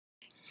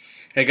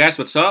Hey guys,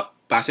 what's up?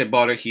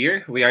 Basketballer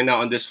here. We are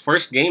now on this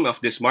first game of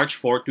this March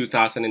 4,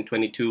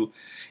 2022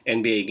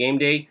 NBA Game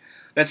Day.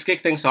 Let's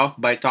kick things off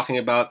by talking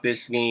about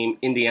this game.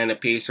 Indiana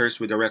Pacers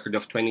with a record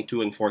of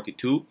 22 and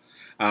 42,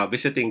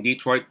 visiting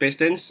Detroit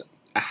Pistons,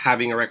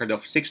 having a record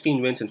of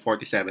 16 wins and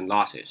 47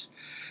 losses.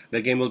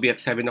 The game will be at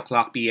 7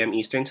 o'clock p.m.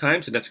 Eastern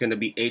Time, so that's going to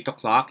be 8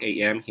 o'clock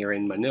a.m. here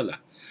in Manila.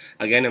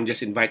 Again, I'm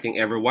just inviting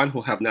everyone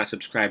who have not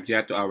subscribed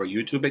yet to our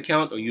YouTube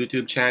account or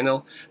YouTube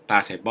channel,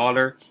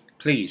 Basketballer.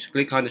 Please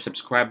click on the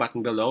subscribe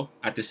button below.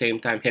 At the same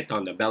time, hit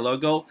on the bell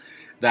logo.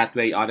 That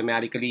way,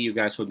 automatically, you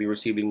guys will be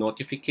receiving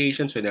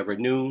notifications whenever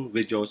new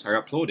videos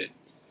are uploaded.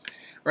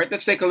 Alright,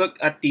 let's take a look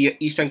at the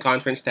Eastern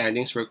Conference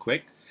standings real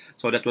quick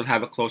so that we'll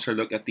have a closer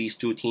look at these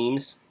two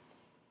teams.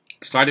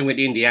 Starting with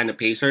the Indiana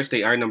Pacers,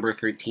 they are number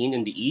 13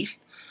 in the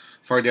East.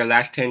 For their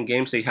last 10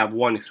 games, they have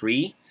won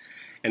 3.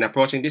 And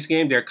approaching this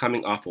game, they're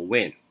coming off a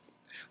win.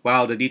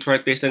 While the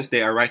Detroit Pistons,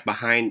 they are right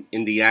behind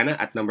Indiana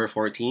at number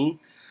 14.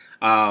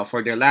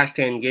 For their last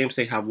 10 games,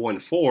 they have won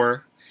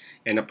 4.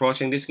 And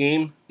approaching this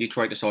game,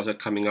 Detroit is also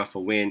coming off a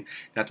win.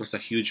 That was a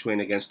huge win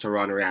against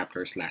Toronto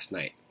Raptors last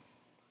night.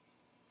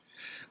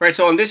 Right,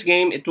 so on this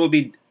game, it will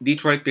be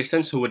Detroit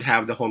Pistons who would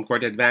have the home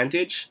court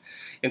advantage.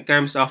 In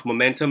terms of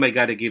momentum, I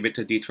gotta give it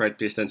to Detroit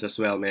Pistons as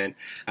well, man.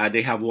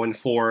 They have won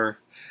 4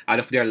 out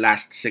of their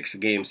last 6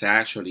 games,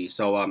 actually.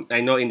 So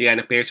I know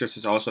Indiana Pacers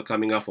is also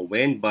coming off a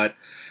win, but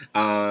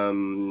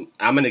I'm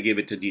gonna give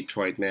it to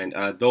Detroit, man.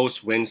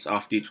 Those wins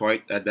of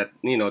Detroit,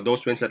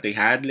 those wins that they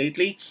had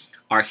lately,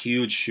 are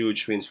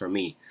huge wins for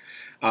me.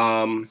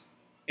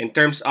 In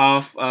terms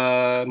of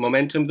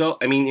momentum, though,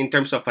 in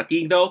terms of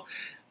fatigue, though,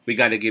 we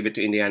got to give it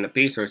to Indiana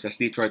Pacers as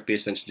Detroit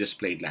Pistons just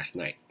played last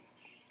night.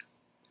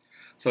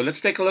 So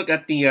let's take a look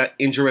at the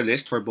injury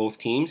list for both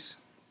teams.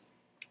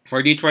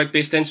 For Detroit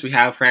Pistons, we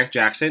have Frank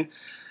Jackson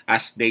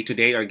as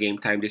day-to-day or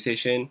game-time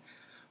decision,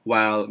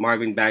 while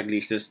Marvin Bagley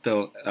is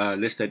still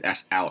listed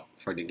as out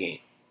for the game.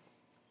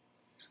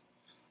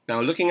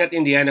 Now, looking at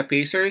Indiana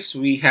Pacers,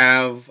 we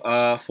have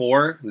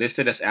 4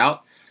 listed as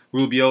out: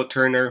 Rubio,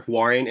 Turner,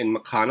 Warren, and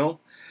McConnell,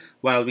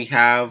 while we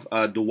have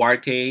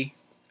Duarte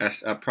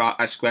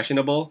as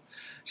questionable,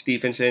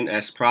 Stephenson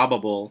as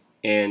probable,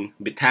 and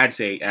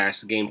Bitadze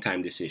as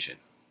game-time decision.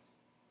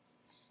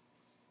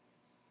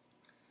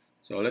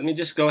 So let me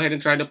just go ahead and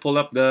try to pull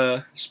up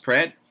the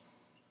spread.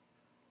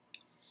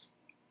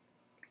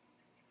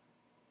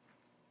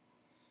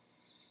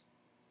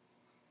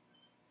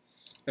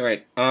 All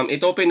right,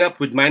 it opened up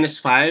with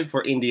 -5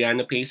 for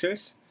Indiana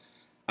Pacers.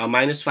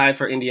 -5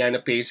 for Indiana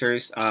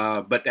Pacers,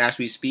 but as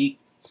we speak,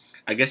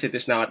 I guess it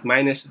is now at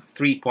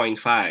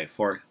 -3.5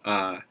 for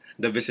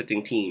the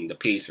visiting team, the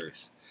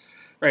Pacers.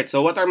 Right,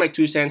 so what are my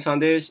 2 cents on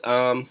this?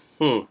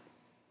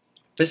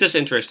 This is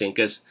interesting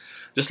because,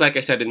 just like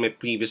I said in my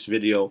previous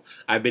video,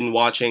 I've been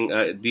watching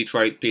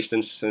Detroit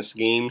Pistons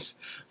games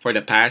for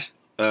the past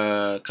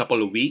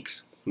couple of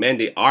weeks. Man,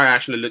 they are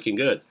actually looking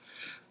good.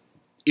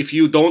 If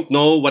you don't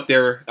know what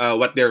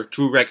their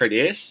true record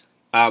is,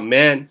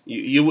 man,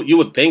 you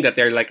would think that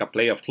they're like a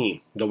playoff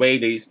team. The way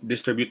they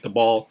distribute the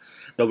ball,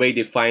 the way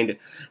they find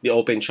the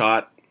open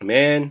shot,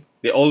 man,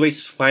 they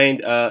always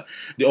find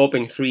the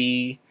open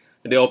threes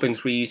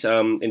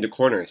in the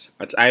corners.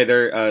 It's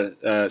either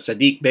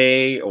Sadiq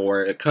Bey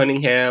or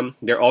Cunningham.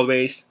 They're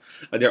always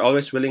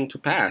willing to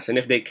pass, and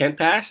if they can't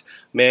pass,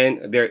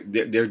 man,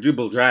 their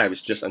dribble drive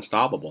is just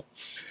unstoppable.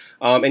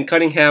 And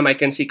Cunningham, I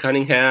can see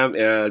Cunningham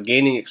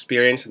gaining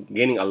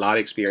a lot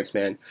of experience,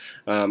 man.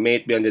 May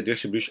it be on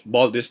the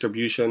ball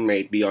distribution, may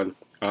it be on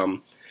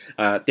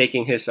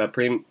taking his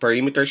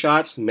perimeter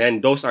shots.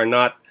 Man, those are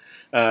not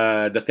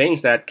the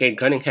things that Cade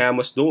Cunningham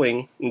was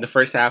doing in the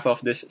first half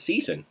of this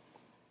season.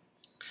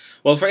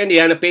 Well, for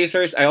Indiana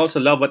Pacers, I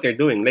also love what they're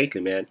doing lately,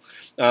 man.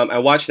 I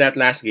watched that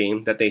last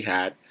game that they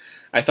had.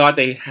 I thought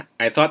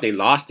they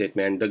lost it,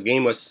 man. The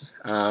game was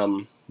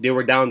they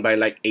were down by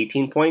like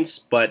 18 points,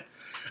 but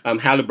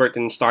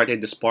Halliburton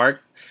started the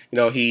spark.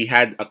 He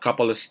had a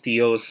couple of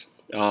steals,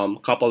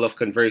 couple of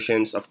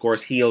conversions. Of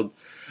course, he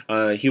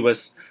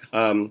was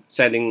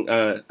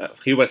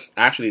he was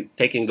actually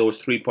taking those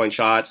 3-point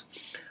shots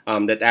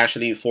that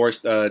actually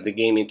forced the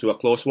game into a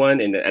close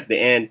one. And at the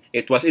end,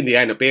 it was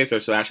Indiana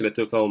Pacers who actually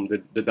took home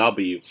the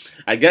W.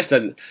 I guess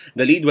the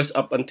lead was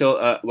up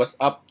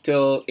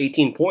till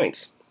 18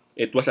 points.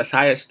 It was as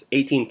high as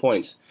 18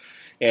 points.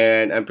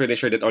 And I'm pretty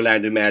sure that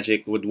Orlando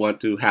Magic would want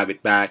to have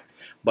it back,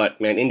 but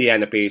man,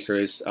 Indiana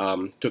Pacers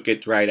took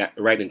it right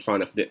in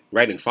front of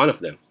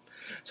them.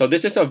 So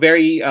this is a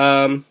very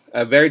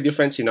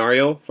different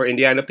scenario for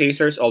Indiana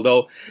Pacers.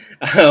 Although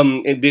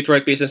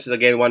Detroit Pistons is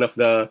again one of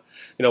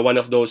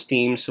those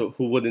teams who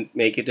wouldn't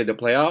make it to the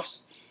playoffs.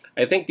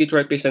 I think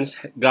Detroit Pistons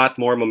got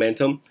more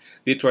momentum.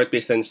 Detroit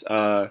Pistons,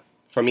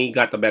 for me,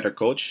 got a better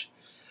coach.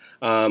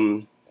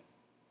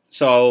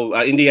 So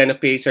Indiana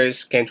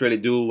Pacers can't really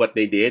do what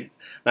they did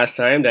last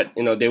time. That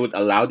they would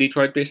allow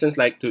Detroit Pistons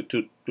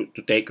to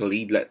take a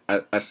lead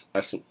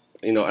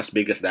as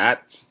big as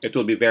that. It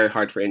will be very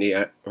hard for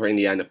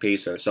Indiana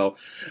Pacers. So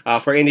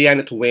for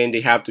Indiana to win, they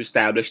have to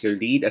establish their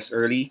lead as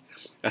early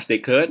as they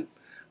could.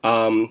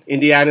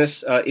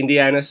 Indiana's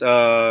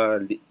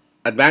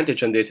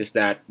advantage on this is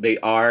that they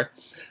are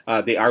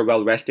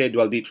well rested,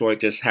 while Detroit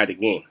just had a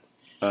game,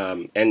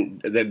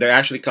 and they're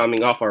actually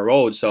coming off our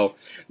road, so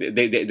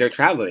they're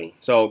traveling,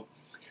 so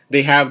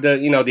they have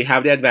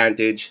the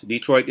advantage.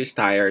 Detroit is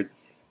tired.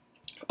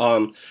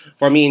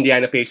 For me,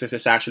 Indiana Pacers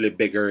is actually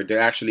bigger. They're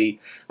actually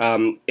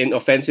in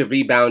offensive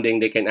rebounding.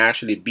 They can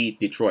actually beat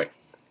Detroit.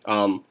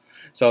 Um,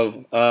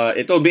 so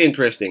it'll be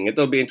interesting.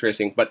 It'll be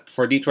interesting. But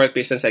for Detroit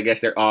Pistons, I guess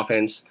their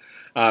offense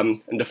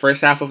in the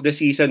first half of the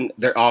season,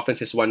 their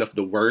offense is one of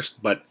the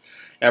worst. But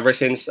ever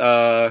since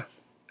uh,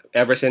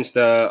 ever since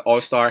the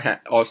All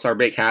Star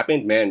break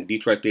happened, man,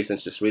 Detroit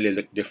Pistons just really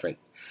look different.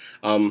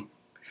 Um,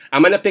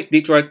 I'm gonna pick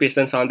Detroit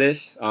Pistons on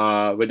this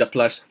with a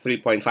plus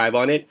 3.5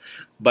 on it.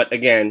 But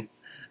again,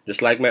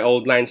 just like my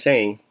old line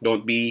saying,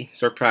 don't be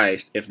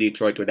surprised if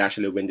Detroit would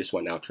actually win this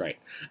one outright.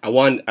 I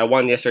won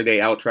yesterday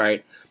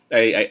outright.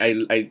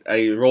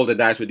 I rolled the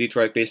dice with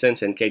Detroit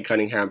Pistons, and Cade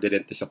Cunningham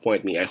didn't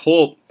disappoint me. I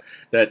hope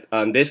that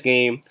this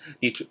game,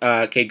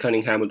 Cade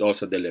Cunningham would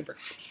also deliver.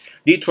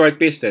 Detroit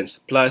Pistons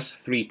plus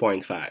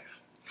 3.5.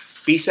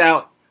 Peace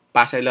out,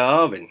 pass I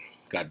love, and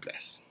God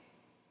bless.